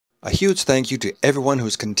A huge thank you to everyone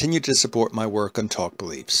who's continued to support my work on Talk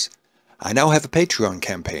Beliefs. I now have a Patreon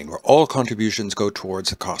campaign where all contributions go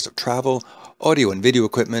towards the cost of travel, audio and video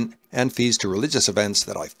equipment, and fees to religious events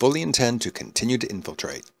that I fully intend to continue to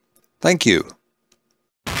infiltrate. Thank you.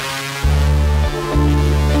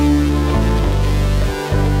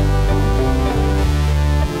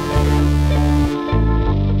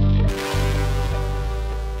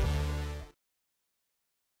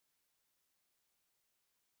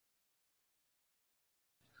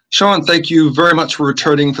 Shawn, thank you very much for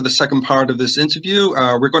returning for the second part of this interview.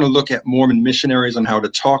 We're going to look at Mormon missionaries and how to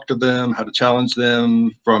talk to them, how to challenge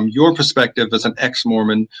them from your perspective as an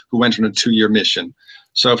ex-Mormon who went on a 2-year mission.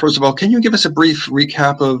 So first of all, can you give us a brief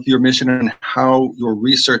recap of your mission and how your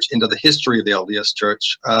research into the history of the LDS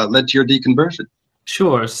Church led to your deconversion?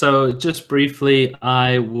 Sure. So just briefly,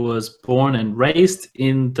 I was born and raised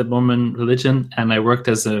in the Mormon religion, and I worked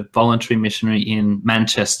as a voluntary missionary in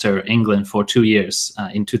Manchester, England for 2 years,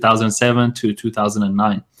 in 2007 to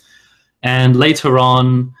 2009. And later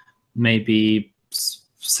on, maybe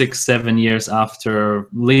 6-7 years after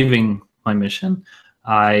leaving my mission,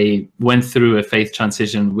 I went through a faith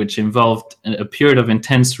transition, which involved a period of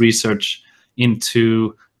intense research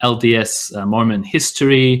into LDS Mormon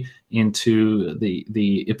history, into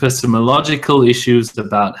the epistemological issues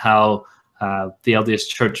about how the LDS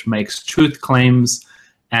Church makes truth claims,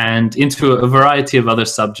 and into a variety of other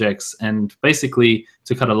subjects. And basically,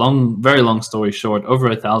 to cut a very long story short, over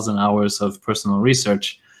 1,000 hours of personal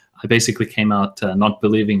research, I basically came out not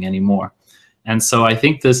believing anymore. And so I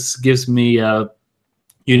think this gives me a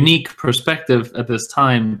unique perspective at this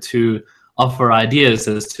time to offer ideas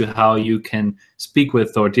as to how you can speak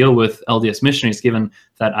with or deal with LDS missionaries, given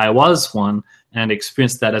that I was one and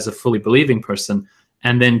experienced that as a fully believing person,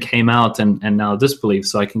 and then came out and now disbelieve.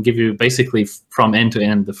 So I can give you basically from end to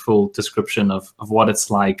end the full description of what it's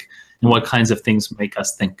like and what kinds of things make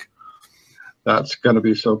us think. That's going to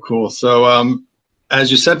be so cool. So as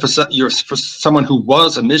you said, for someone who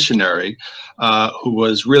was a missionary, who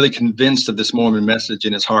was really convinced of this Mormon message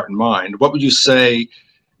in his heart and mind, what would you say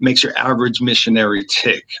makes your average missionary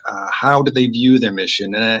tick? How do they view their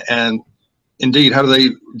mission? And indeed, how do they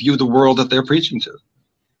view the world that they're preaching to?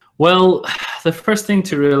 Well, the first thing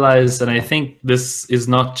to realize, and I think this is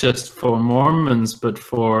not just for Mormons, but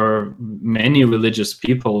for many religious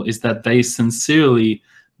people, is that they sincerely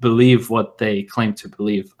believe what they claim to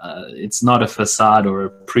believe. It's not a facade or a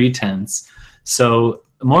pretense. So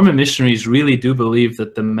Mormon missionaries really do believe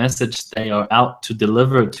that the message they are out to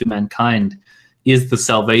deliver to mankind is the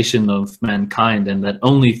salvation of mankind, and that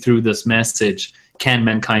only through this message can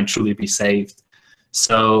mankind truly be saved.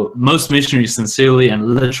 So most missionaries sincerely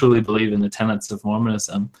and literally believe in the tenets of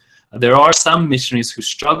Mormonism. There are some missionaries who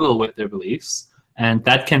struggle with their beliefs, and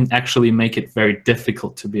that can actually make it very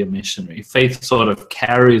difficult to be a missionary. Faith sort of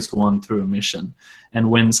carries one through a mission, and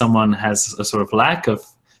when someone has a sort of lack of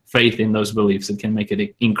faith in those beliefs, it can make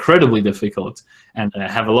it incredibly difficult and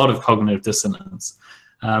have a lot of cognitive dissonance.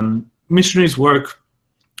 Missionaries work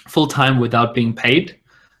full-time without being paid,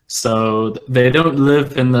 so they don't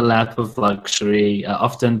live in the lap of luxury.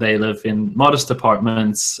 Often they live in modest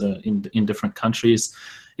apartments in different countries.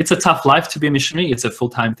 It's a tough life to be a missionary. It's a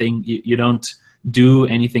full-time thing. You don't do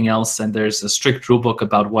anything else, and there's a strict rule book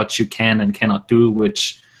about what you can and cannot do,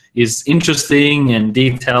 which is interesting and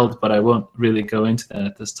detailed, but I won't really go into that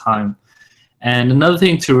at this time. And another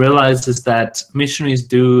thing to realize is that missionaries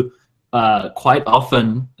do quite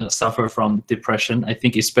often suffer from depression, I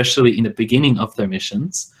think especially in the beginning of their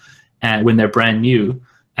missions and when they're brand new.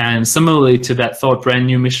 And similarly to that thought, brand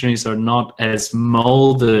new missionaries are not as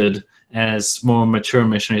molded as more mature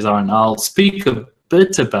missionaries are. And I'll speak a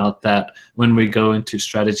bit about that when we go into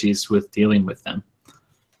strategies with dealing with them.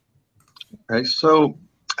 Okay, so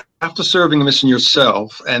after serving a mission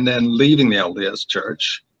yourself and then leaving the LDS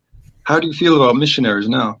Church, how do you feel about missionaries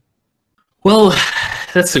now? Well,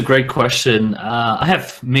 that's a great question. I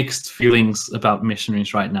have mixed feelings about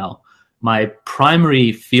missionaries right now. My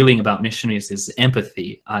primary feeling about missionaries is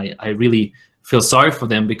empathy. I really feel sorry for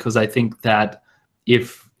them, because I think that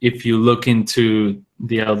if you look into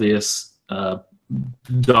the LDS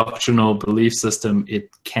doctrinal belief system,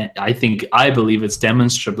 I believe it's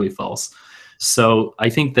demonstrably false. So I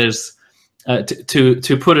think there's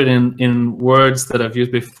to put it in words that I've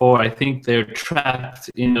used before, I think they're trapped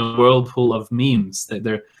in a whirlpool of memes.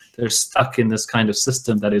 They're stuck in this kind of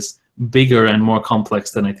system that is bigger and more complex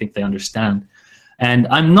than I think they understand. And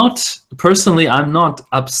I'm not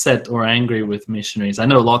upset or angry with missionaries. I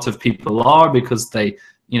know lots of people are, because they,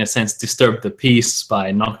 in a sense, disturb the peace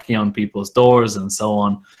by knocking on people's doors and so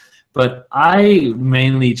on. But I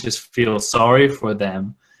mainly just feel sorry for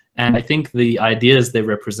them, And I think the ideas they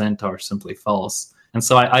represent are simply false. And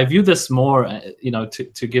so I view this more,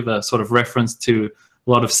 to give a sort of reference to a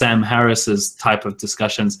lot of Sam Harris's type of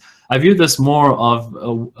discussions, I view this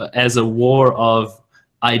more as a war of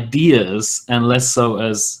ideas and less so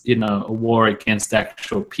as, a war against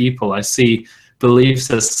actual people. I see beliefs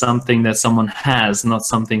as something that someone has, not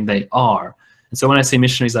something they are. And so when I say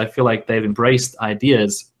missionaries, I feel like they've embraced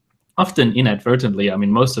ideas, often inadvertently. I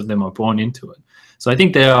mean, most of them are born into it. So I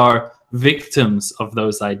think they are victims of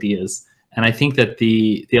those ideas. And I think that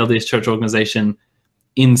the LDS Church organization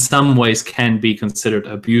in some ways can be considered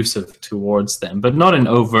abusive towards them, but not in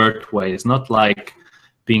overt ways, not like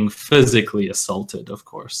being physically assaulted, of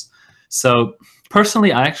course. So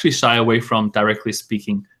personally, I actually shy away from directly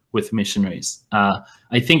speaking with missionaries.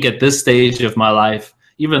 I think at this stage of my life,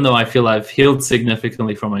 even though I feel I've healed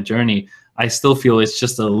significantly from my journey, I still feel it's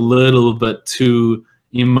just a little bit too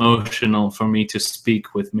emotional for me to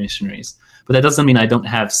speak with missionaries. But that doesn't mean I don't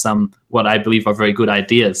have some, what I believe are very good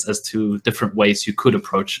ideas as to different ways you could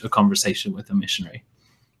approach a conversation with a missionary.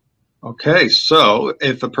 Okay, so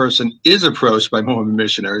if a person is approached by Mormon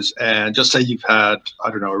missionaries, and just say you've had, I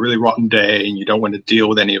don't know, a really rotten day and you don't want to deal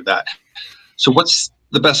with any of that, so what's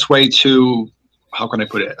the best way to, how can I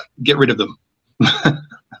put it, get rid of them?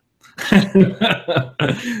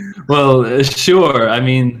 Well, sure. I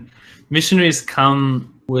mean, missionaries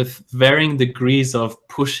come with varying degrees of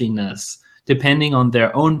pushiness, depending on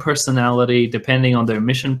their own personality, depending on their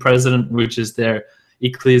mission president, which is their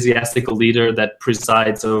ecclesiastical leader that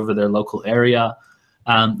presides over their local area,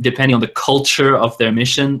 depending on the culture of their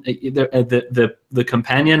mission, the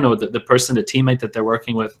companion or the person, the teammate that they're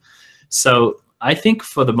working with. So I think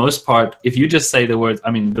for the most part, if you just say the words, I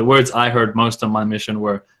mean, the words I heard most on my mission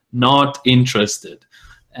were not interested.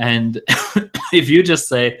 And if you just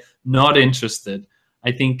say not interested,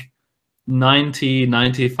 I think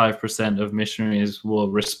 95% of missionaries will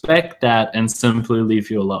respect that and simply leave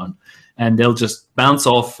you alone. And they'll just bounce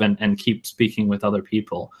off and keep speaking with other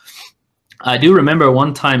people. I do remember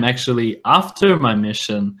one time, actually, after my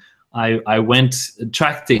mission, I went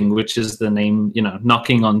tracting, which is the name,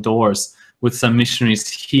 knocking on doors, with some missionaries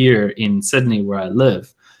here in Sydney where I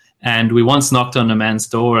live. And we once knocked on a man's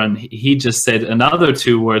door and he just said another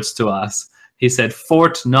 2 words to us. He said,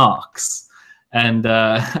 Fort Knox. And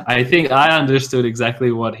I think I understood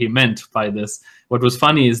exactly what he meant by this. What was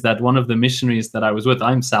funny is that one of the missionaries that I was with,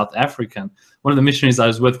 I'm South African, one of the missionaries I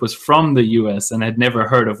was with was from the US and had never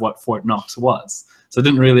heard of what Fort Knox was. So I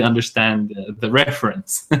didn't really understand the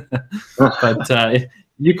reference. But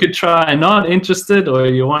you could try not interested, or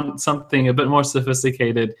you want something a bit more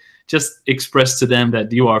sophisticated, just express to them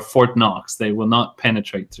that you are Fort Knox. They will not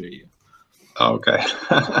penetrate through you. Okay.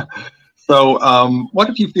 So what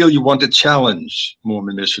if you feel you want to challenge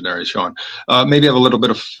Mormon missionaries, Shawn? Maybe have a little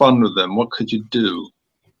bit of fun with them. What could you do?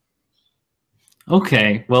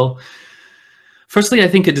 Okay. Well, firstly, I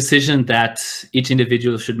think a decision that each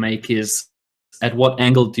individual should make is, at what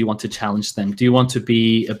angle do you want to challenge them? Do you want to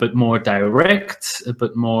be a bit more direct, a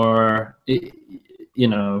bit more,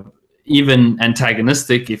 even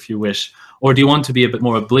antagonistic, if you wish? Or do you want to be a bit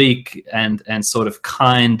more oblique and sort of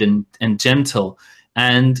kind and gentle?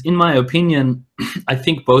 And in my opinion, I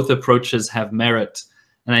think both approaches have merit.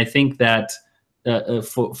 And I think that I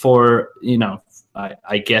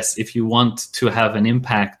guess if you want to have an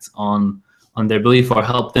impact on their belief or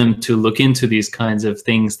help them to look into these kinds of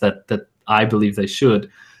things that I believe they should,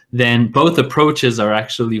 then both approaches are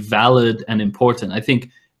actually valid and important. I think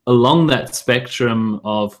along that spectrum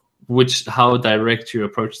of how direct you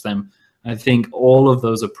approach them, I think all of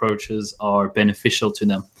those approaches are beneficial to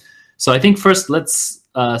them. So I think first let's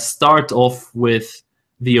start off with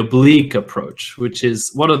the oblique approach, which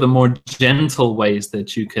is what are the more gentle ways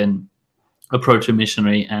that you can approach a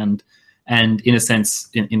missionary and in a sense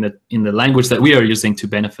in the language that we are using to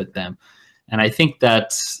benefit them. And I think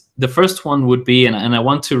that the first one would be, and I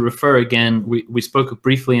want to refer again, we spoke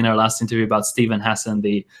briefly in our last interview about Stephen Hassan,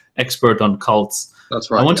 the expert on cults.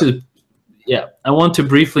 That's right. I want to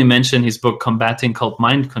briefly mention his book, Combating Cult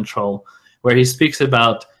Mind Control, where he speaks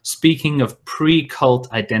about speaking of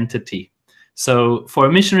pre-cult identity. So for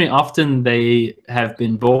a missionary, often they have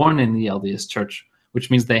been born in the LDS Church,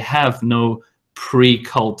 which means they have no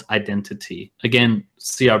pre-cult identity. Again,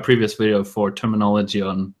 see our previous video for terminology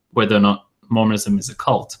on whether or not Mormonism is a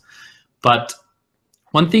cult. But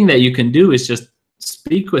one thing that you can do is just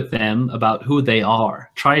speak with them about who they are.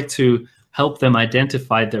 Try to help them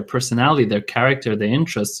identify their personality, their character, their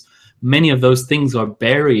interests. Many of those things are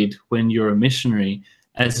buried when you're a missionary,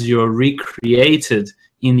 as you're recreated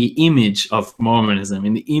in the image of Mormonism,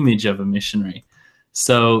 in the image of a missionary.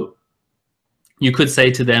 So you could say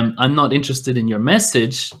to them, I'm not interested in your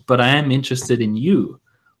message, but I am interested in you.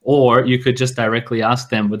 Or you could just directly ask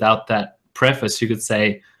them without that preface. You could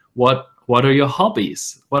say, what are your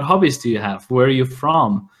hobbies? What hobbies do you have? Where are you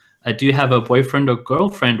from? Do you have a boyfriend or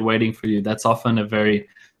girlfriend waiting for you? That's often a very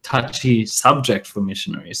touchy subject for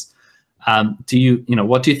missionaries. What do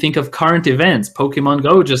you think of current events? Pokemon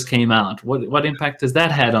Go just came out. What impact has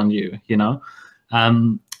that had on you?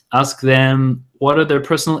 Ask them, what are their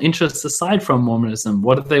personal interests aside from Mormonism?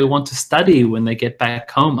 What do they want to study when they get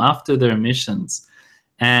back home after their missions?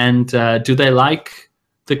 And do they like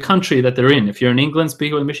the country that they're in? If you're in England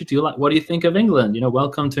speaking with a mission, what do you think of England?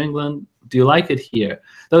 Welcome to England. Do you like it here?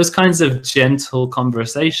 Those kinds of gentle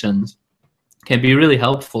conversations can be really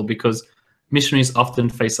helpful, because missionaries often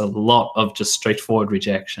face a lot of just straightforward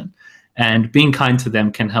rejection. And being kind to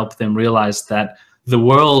them can help them realize that the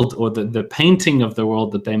world, or the painting of the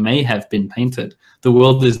world that they may have been painted, the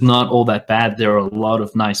world is not all that bad. There are a lot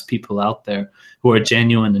of nice people out there who are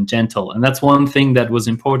genuine and gentle. And that's one thing that was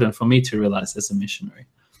important for me to realize as a missionary.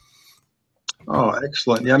 Oh,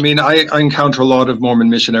 excellent. Yeah, I mean, I encounter a lot of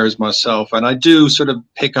Mormon missionaries myself, and I do sort of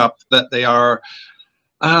pick up that they are,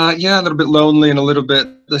 a little bit lonely and a little bit,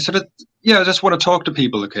 they sort of, just want to talk to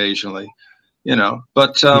people occasionally,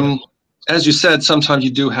 But as you said, sometimes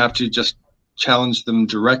you do have to just challenge them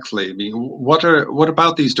directly. I mean, what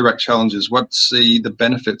about these direct challenges? What's the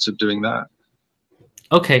benefits of doing that?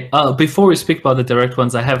 Okay, before we speak about the direct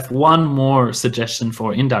ones, I have one more suggestion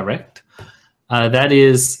for indirect. That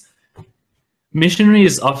is,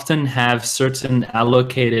 missionaries often have certain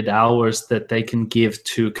allocated hours that they can give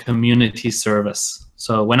to community service.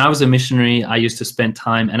 So when I was a missionary, I used to spend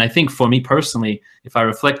time, and I think for me personally, if I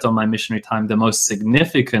reflect on my missionary time, the most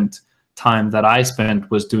significant time that I spent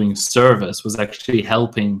was doing service, was actually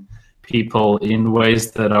helping people in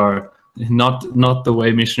ways that are not the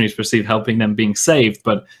way missionaries perceive helping them being saved,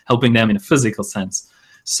 but helping them in a physical sense.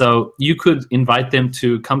 So you could invite them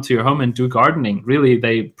to come to your home and do gardening. Really,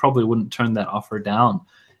 they probably wouldn't turn that offer down.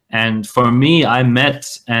 And for me, I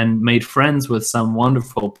met and made friends with some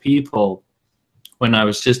wonderful people when I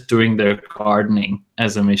was just doing their gardening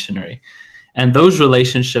as a missionary. And those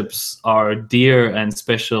relationships are dear and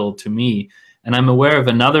special to me. And I'm aware of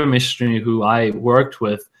another missionary who I worked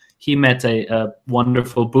with. He met a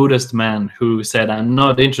wonderful Buddhist man who said, I'm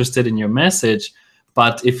not interested in your message,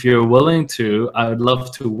 but if you're willing to, I would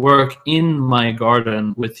love to work in my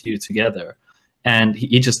garden with you together. And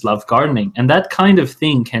he just loved gardening. And that kind of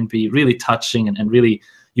thing can be really touching and really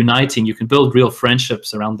uniting. You can build real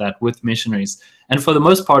friendships around that with missionaries. And for the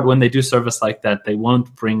most part, when they do service like that, they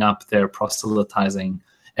won't bring up their proselytizing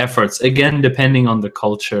efforts, again, depending on the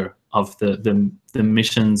culture of the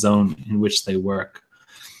mission zone in which they work.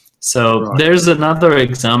 So right. There's another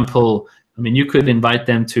example. I mean, you could invite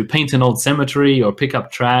them to paint an old cemetery or pick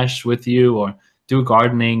up trash with you or do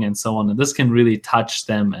gardening and so on. And this can really touch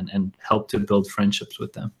them and help to build friendships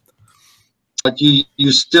with them. But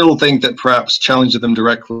you still think that perhaps challenging them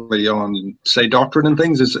directly on, say, doctrine and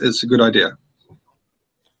things is a good idea?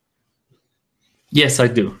 Yes, I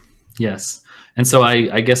do. Yes. And so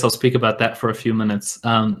I guess I'll speak about that for a few minutes.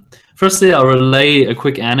 Firstly, I'll relay a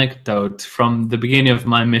quick anecdote from the beginning of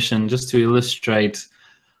my mission just to illustrate.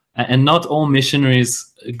 And not all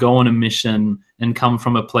missionaries go on a mission and come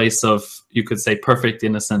from a place of, you could say, perfect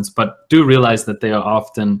innocence, but do realize that they are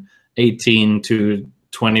often 18 to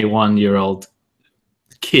 21-year-old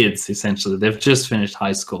kids, essentially. They've just finished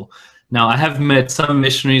high school. Now, I have met some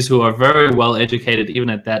missionaries who are very well educated, even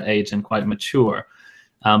at that age, and quite mature.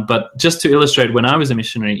 But just to illustrate, when I was a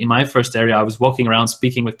missionary, in my first area, I was walking around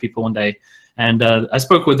speaking with people one day, and I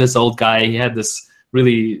spoke with this old guy. He had this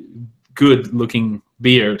really good-looking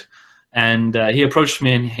beard, and he approached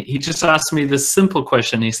me, and he just asked me this simple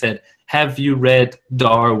question. He said, "Have you read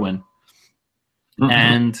Darwin?" Mm-hmm.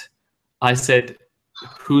 And I said,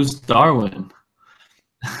 "Who's Darwin?"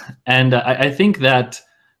 And I think that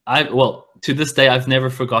to this day, I've never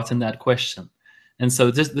forgotten that question. And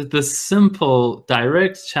so just the simple,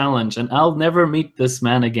 direct challenge, and I'll never meet this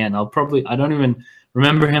man again. I don't even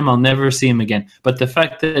remember him. I'll never see him again. But the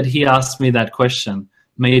fact that he asked me that question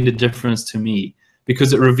made a difference to me,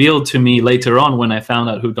 because it revealed to me later on when I found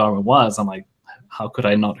out who Darwin was. I'm like, how could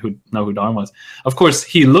I not know who Darwin was? Of course,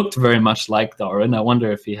 he looked very much like Darwin. I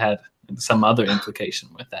wonder if he had some other implication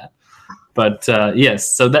with that. But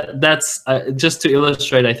yes, so that's just to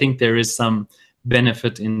illustrate, I think there is some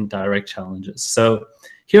benefit in direct challenges. So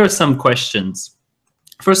here are some questions.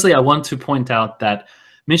 Firstly, I want to point out that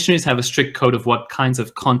missionaries have a strict code of what kinds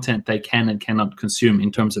of content they can and cannot consume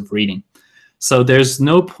in terms of reading. So there's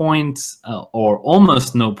no point or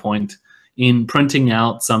almost no point in printing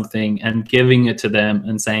out something and giving it to them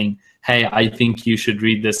and saying, hey, I think you should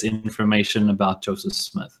read this information about Joseph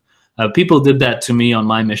Smith. People did that to me on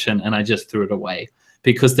my mission, and I just threw it away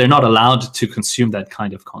because they're not allowed to consume that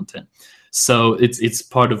kind of content. So it's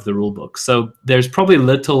part of the rule book. So there's probably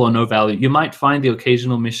little or no value. You might find the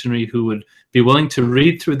occasional missionary who would be willing to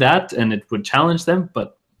read through that and it would challenge them,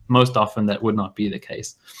 but most often that would not be the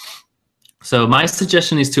case. So my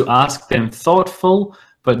suggestion is to ask them thoughtful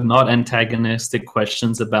but not antagonistic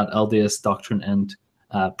questions about LDS doctrine and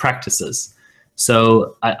practices.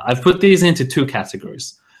 So I've put these into two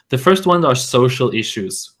categories. The first one are social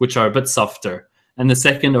issues, which are a bit softer, and the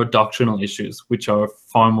second are doctrinal issues, which are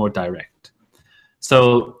far more direct.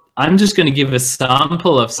 So I'm just going to give a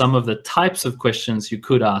sample of some of the types of questions you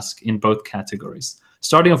could ask in both categories,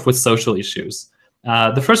 starting off with social issues.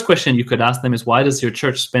 The first question you could ask them is, why does your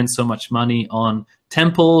church spend so much money on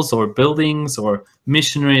temples or buildings or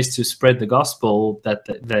missionaries to spread the gospel that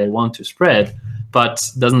they want to spread, but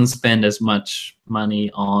doesn't spend as much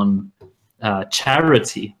money on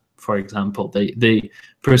charity, for example? The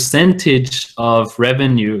percentage of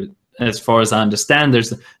revenue, as far as I understand,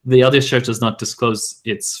 the LDS Church does not disclose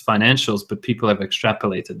its financials, but people have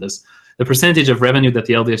extrapolated this. The percentage of revenue that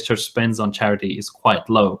the LDS Church spends on charity is quite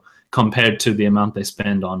low compared to the amount they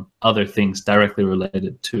spend on other things directly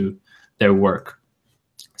related to their work.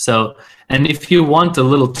 So, and if you want a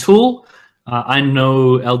little tool, I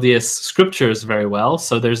know LDS scriptures very well.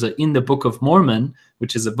 So there's in the Book of Mormon,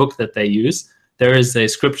 which is a book that they use, there is a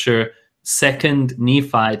scripture, 2nd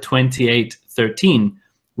Nephi 28:13,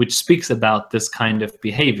 which speaks about this kind of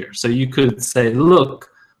behavior. So you could say, look,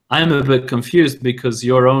 I'm a bit confused because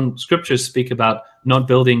your own scriptures speak about not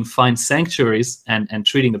building fine sanctuaries and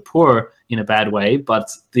treating the poor in a bad way,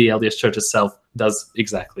 but the LDS Church itself does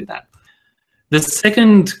exactly that. The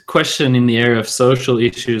second question in the area of social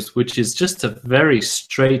issues, which is just a very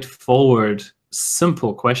straightforward,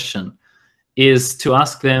 simple question, is to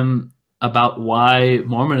ask them about why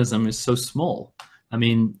Mormonism is so small. I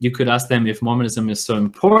mean, you could ask them if Mormonism is so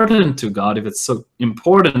important to God, if it's so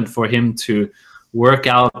important for him to work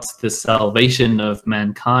out the salvation of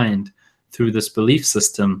mankind through this belief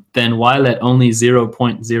system, then why let only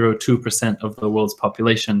 0.02% of the world's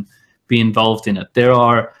population be involved in it? There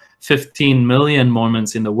are 15 million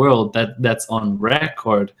Mormons in the world, that's on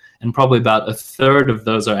record, and probably about a third of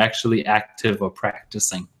those are actually active or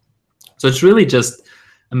practicing. So it's really just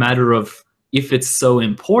a matter of, if it's so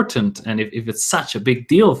important and if it's such a big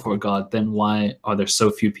deal for God, then why are there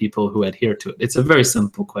so few people who adhere to it? It's a very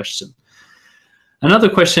simple question. Another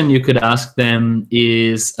question you could ask them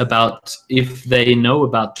is about if they know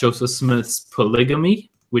about Joseph Smith's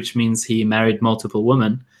polygamy, which means he married multiple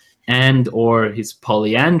women, and or his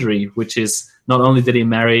polyandry, which is not only did he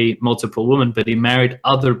marry multiple women, but he married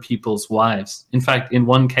other people's wives. In fact, in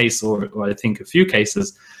one case, or I think a few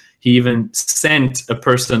cases, he even sent a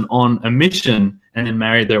person on a mission and then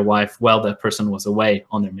married their wife while that person was away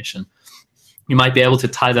on their mission. You might be able to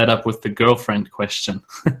tie that up with the girlfriend question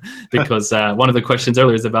because one of the questions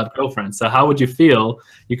earlier is about girlfriends. So how would you feel?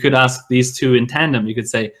 You could ask these two in tandem. You could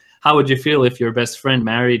say, how would you feel if your best friend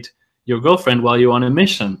married your girlfriend while you're on a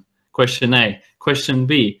mission? Question A. Question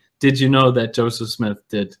B, did you know that Joseph Smith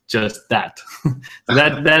did just that?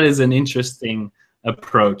 That is an interesting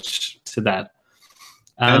approach to that.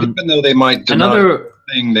 And even though they might deny the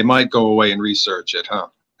thing, they might go away and research it, huh?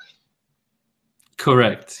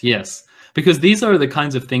 Correct, yes. Because these are the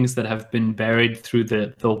kinds of things that have been buried through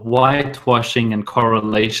the whitewashing and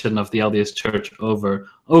correlation of the LDS Church over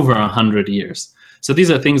 100 years. So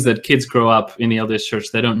these are things that kids grow up in the LDS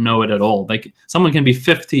Church, they don't know it at all. Like someone can be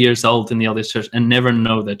 50 years old in the LDS Church and never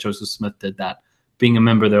know that Joseph Smith did that, being a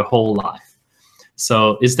member their whole life.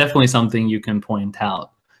 So it's definitely something you can point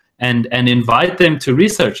out. And invite them to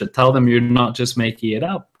research it. Tell them you're not just making it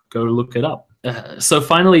up. Go look it up. So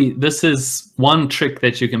finally, this is one trick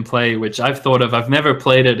that you can play, which I've thought of. I've never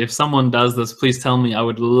played it. If someone does this, please tell me. I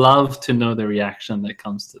would love to know the reaction that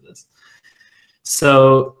comes to this.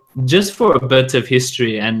 So just for a bit of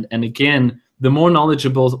history, and again, the more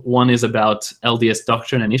knowledgeable one is about LDS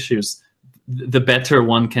doctrine and issues, the better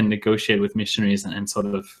one can negotiate with missionaries and sort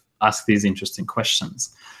of ask these interesting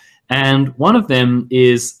questions. And one of them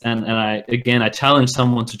is, and I challenge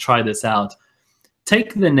someone to try this out.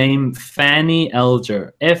 Take the name Fanny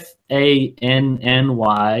Alger, F-A-N-N-Y-A-L-G-E-R.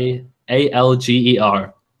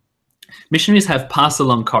 Missionaries have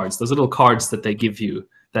pass-along cards, those little cards that they give you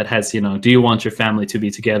that has, do you want your family to be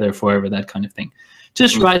together forever, that kind of thing.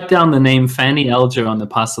 Just write down the name Fanny Alger on the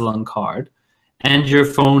pass-along card and your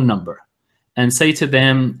phone number. And say to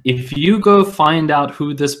them, if you go find out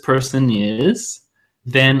who this person is,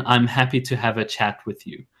 then I'm happy to have a chat with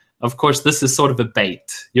you. Of course, this is sort of a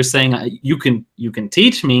bait. You're saying you can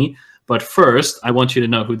teach me, but first I want you to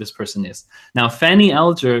know who this person is. Now, Fanny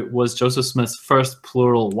Alger was Joseph Smith's first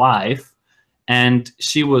plural wife, and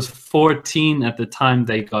she was 14 at the time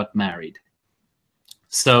they got married.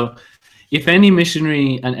 So if any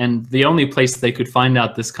missionary, and the only place they could find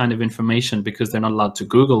out this kind of information, because they're not allowed to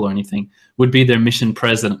Google or anything, would be their mission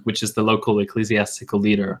president, which is the local ecclesiastical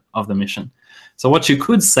leader of the mission. So what you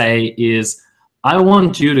could say is, I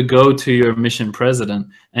want you to go to your mission president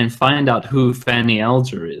and find out who Fanny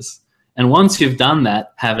Alger is. And once you've done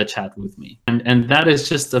that, have a chat with me. And that is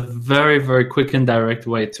just a very, very quick and direct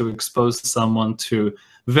way to expose someone to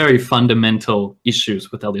very fundamental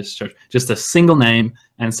issues with LDS Church. Just a single name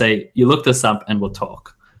and say, you look this up and we'll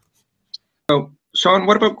talk. So, Shawn,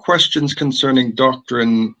 what about questions concerning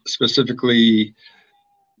doctrine, specifically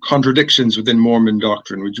contradictions within Mormon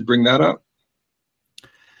doctrine? Would you bring that up?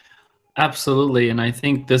 Absolutely. And I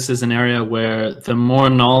think this is an area where the more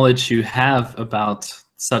knowledge you have about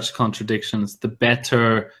such contradictions, the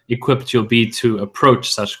better equipped you'll be to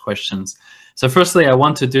approach such questions. So firstly, I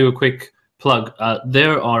want to do a quick plug.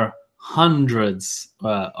 There are hundreds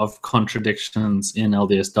of contradictions in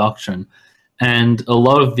LDS doctrine, and a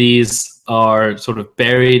lot of these are sort of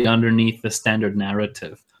buried underneath the standard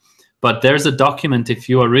narrative. But there's a document, if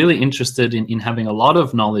you are really interested in having a lot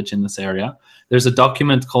of knowledge in this area, there's a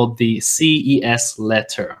document called the CES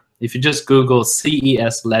letter. If you just Google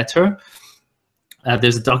CES letter,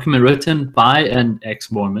 there's a document written by an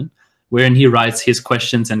ex-Mormon wherein he writes his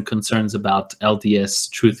questions and concerns about LDS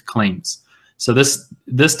truth claims. So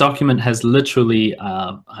this document has literally,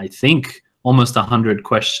 I think, almost 100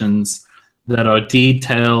 questions that are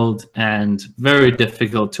detailed and very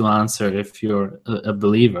difficult to answer if you're a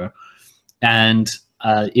believer. And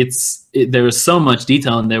there is so much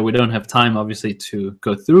detail in there, we don't have time, obviously, to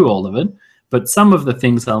go through all of it. But some of the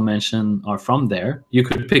things I'll mention are from there. You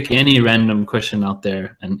could pick any random question out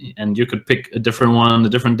there, and you could pick a different one on a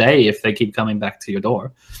different day if they keep coming back to your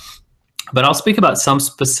door. But I'll speak about some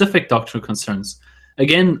specific doctrinal concerns.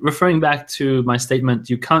 Again, referring back to my statement,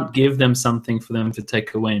 you can't give them something for them to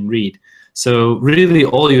take away and read. So really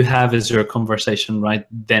all you have is your conversation right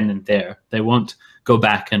then and there. They won't go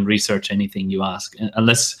back and research anything you ask,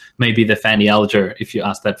 unless maybe the Fanny Alger, if you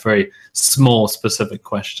ask that very small, specific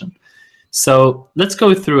question. So let's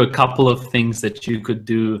go through a couple of things that you could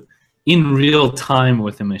do in real time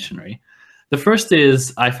with a missionary. The first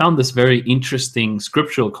is, I found this very interesting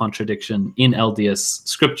scriptural contradiction in LDS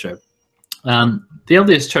scripture. The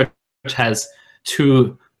LDS Church has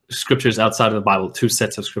two scriptures outside of the Bible, two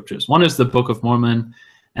sets of scriptures. One is the Book of Mormon,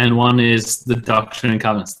 and one is the Doctrine and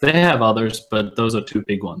Covenants. They have others, but those are two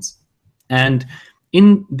big ones. And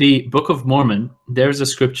in the Book of Mormon, there's a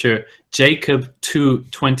scripture, Jacob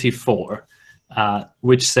 2:24,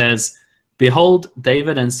 which says, "Behold,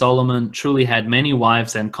 David and Solomon truly had many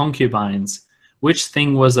wives and concubines. Which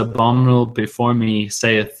thing was abominable before me,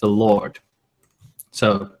 saith the Lord?"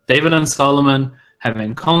 So David and Solomon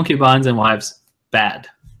having concubines and wives, bad.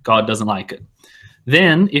 God doesn't like it.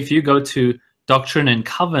 Then if you go to Doctrine and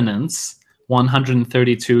Covenants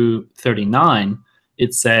 132:39,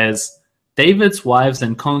 it says, "David's wives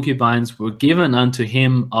and concubines were given unto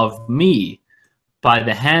him of me by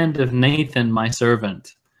the hand of Nathan my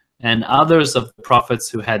servant, and others of the prophets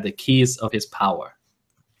who had the keys of his power."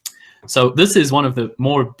 So this is one of the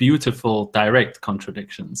more beautiful direct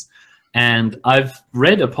contradictions. And I've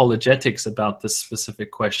read apologetics about this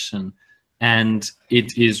specific question, and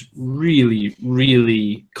it is really,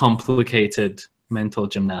 really complicated mental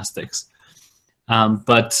gymnastics.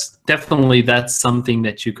 But definitely that's something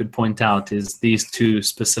that you could point out, is these two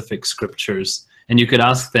specific scriptures. And you could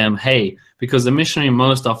ask them, hey, because the missionary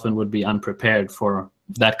most often would be unprepared for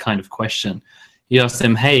that kind of question. You ask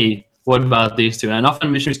them, hey, what about these two? And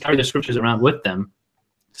often missionaries carry their scriptures around with them.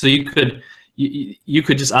 So you could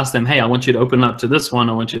just ask them, hey, I want you to open up to this one.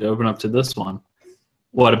 I want you to open up to this one.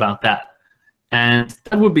 What about that? And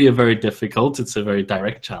that would be a very difficult, it's a very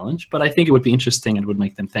direct challenge, but I think it would be interesting and would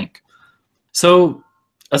make them think. So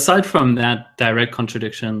aside from that direct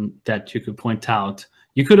contradiction that you could point out,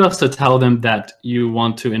 you could also tell them that you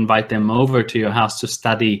want to invite them over to your house to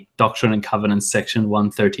study Doctrine and Covenants section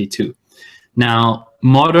 132. Now,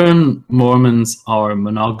 modern Mormons are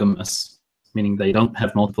monogamous, meaning they don't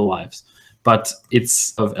have multiple wives, but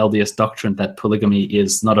it's of LDS doctrine that polygamy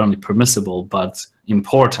is not only permissible, but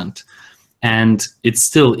important. And it's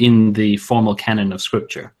still in the formal canon of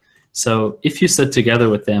scripture. So if you sit together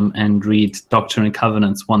with them and read Doctrine and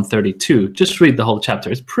Covenants 132, just read the whole chapter.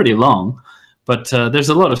 It's pretty long, but there's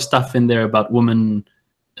a lot of stuff in there about women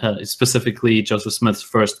specifically Joseph Smith's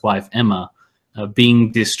first wife, Emma,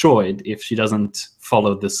 being destroyed if she doesn't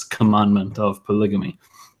follow this commandment of polygamy.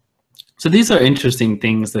 So these are interesting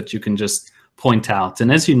things that you can just point out.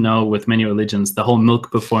 And as you know, with many religions, the whole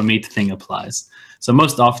milk before meat thing applies. So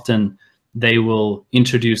most often they will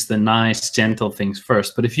introduce the nice, gentle things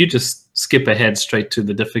first. But if you just skip ahead straight to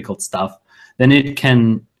the difficult stuff, then it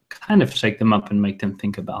can kind of shake them up and make them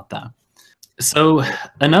think about that. So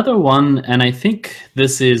another one, and I think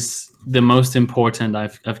this is the most important,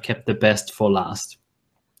 I've kept the best for last.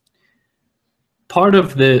 Part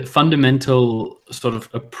of the fundamental sort of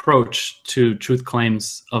approach to truth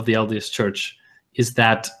claims of the LDS Church is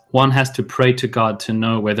that one has to pray to God to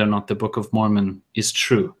know whether or not the Book of Mormon is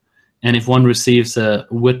true. And if one receives a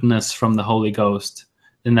witness from the Holy Ghost,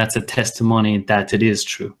 then that's a testimony that it is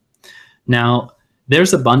true. Now,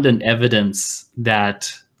 there's abundant evidence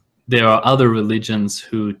that there are other religions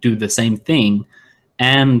who do the same thing,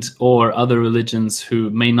 and or other religions who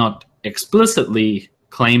may not explicitly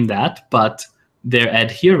claim that, but their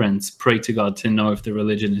adherents pray to God to know if the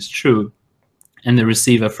religion is true, and they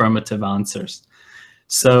receive affirmative answers.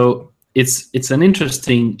 So it's an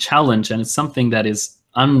interesting challenge, and it's something that is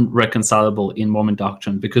unreconcilable in Mormon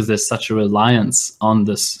doctrine because there's such a reliance on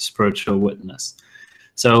this spiritual witness.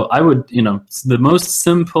 So I would, the most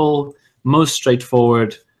simple, most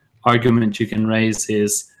straightforward argument you can raise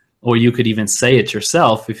is, or you could even say it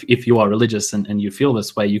yourself, if you are religious and you feel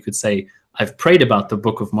this way, you could say, I've prayed about the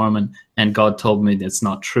Book of Mormon and God told me that's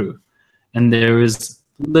not true. And there is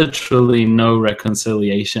literally no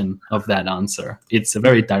reconciliation of that answer. It's a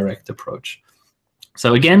very direct approach.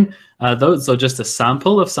 So again, those are just a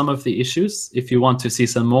sample of some of the issues. If you want to see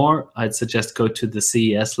some more, I'd suggest go to the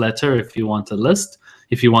CES letter if you want a list,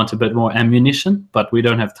 if you want a bit more ammunition, but we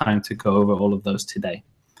don't have time to go over all of those today.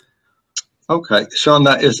 Okay, Shawn,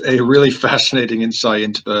 that is a really fascinating insight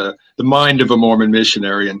into the mind of a Mormon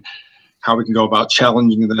missionary and how we can go about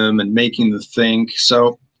challenging them and making them think.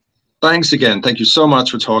 So thanks again. Thank you so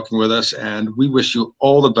much for talking with us, and we wish you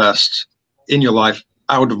all the best in your life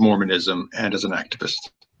out of Mormonism and as an activist.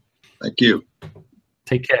 Thank you.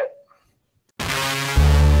 Take care.